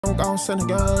I'm gon' send a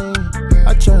game.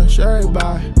 I cherish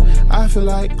everybody. I feel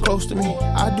like close to me.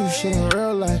 I do shit in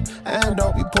real life and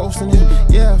don't be posting it.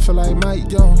 Yeah, I feel like Mike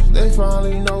Jones. They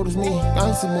finally noticed me.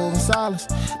 Gangsta moving silence.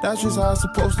 That's just how it's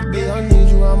supposed to be. I need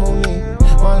you, I'm on need.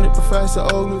 Wanted Professor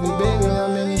Ogilvy, baby,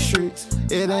 I'm in these streets.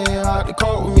 It ain't hard to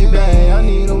cope with me, babe. I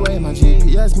need a way, my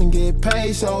GPS been get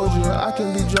paid, soldier. I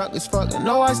can be drunk as fuck, and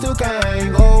no, I still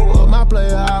can't go. My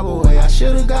player highway, I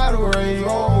should've got a range.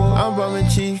 I'm bumming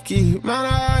Chief Keef, man,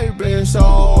 I ain't been so.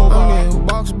 I'm getting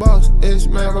box, it's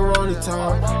macaroni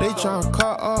time. They tryna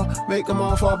cut off, make them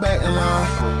all fall back in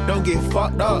line. Don't get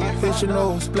fucked up, hit your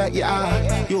nose, black your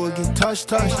eye. You will get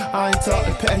touched. I ain't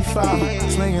talking petty foul.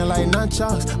 Slinging like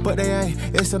nunchucks, but they ain't,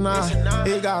 it's a nine.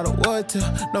 It got a wood tip,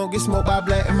 don't get smoked by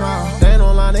black and mild. They ain't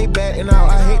online, they backing out.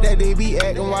 I hate that they be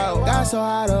acting wild. Got so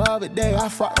high the other day, I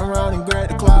fucked around and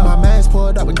grabbed the cloud. My man's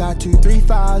pulled up and got 2, 3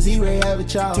 files. He ready to have a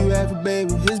child, 2 have a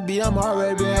baby. His BM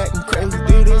already been acting crazy.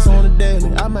 Do this on the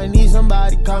daily. I might need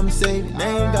somebody come and save me. They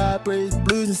ain't got praise.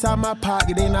 Blues inside my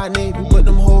pocket, they not navy. But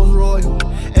them hoes royal,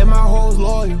 and my hoes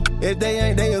loyal. If they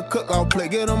ain't, they a cook off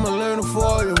plate. Get them a learner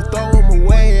for you. Throw them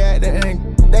away at the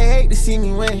angle. They hate to see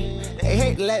me win. They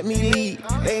hate to let me lead.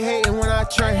 They hate it when I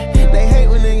train. They hate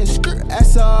when niggas skirt.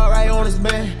 That's alright on this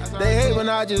band. They hate when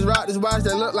I just rock this watch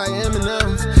that look like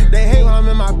M&M's. They hate when I'm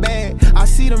in my bag. I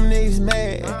see them niggas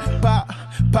mad. Pop,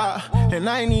 and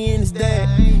I ain't even his dad.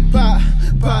 Pop,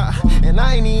 and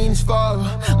I ain't even his father.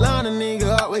 Line a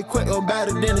nigga up way quick or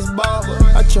better than his barber.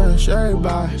 I cherish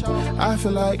everybody. I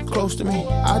feel like close to me.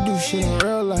 I do shit in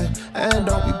real life and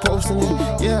don't be posting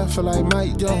it. Yeah, I feel like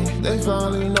Mike Jones. They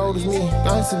finally noticed me.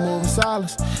 Gangsta moving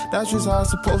silence. That's just how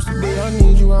it's supposed to be. I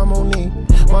need you, I'm on need.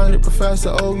 Wanted Professor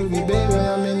Ogilvy, baby,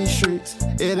 I'm in these streets.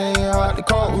 It ain't hard to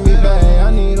cope with me, babe.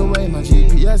 I need a way, my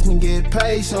GPS been get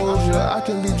paid, soldier. I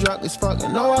can be drunk as fuck,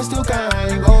 and no, I still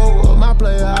can't go. My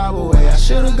player highway, I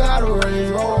should've got a Range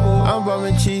Rover. I'm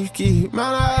bumming Chief Keef,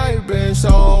 man, I ain't been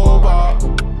sober.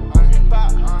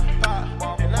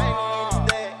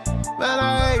 Man,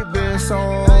 I ain't been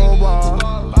sober.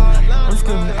 I'm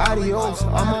screaming adios.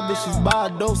 All my bitches buy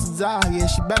doses out. Yeah,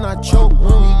 she better not choke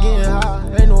when we getting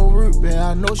high. Ain't no root, man.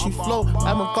 I know she float.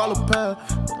 I'ma call her pound.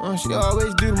 She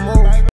always do the most.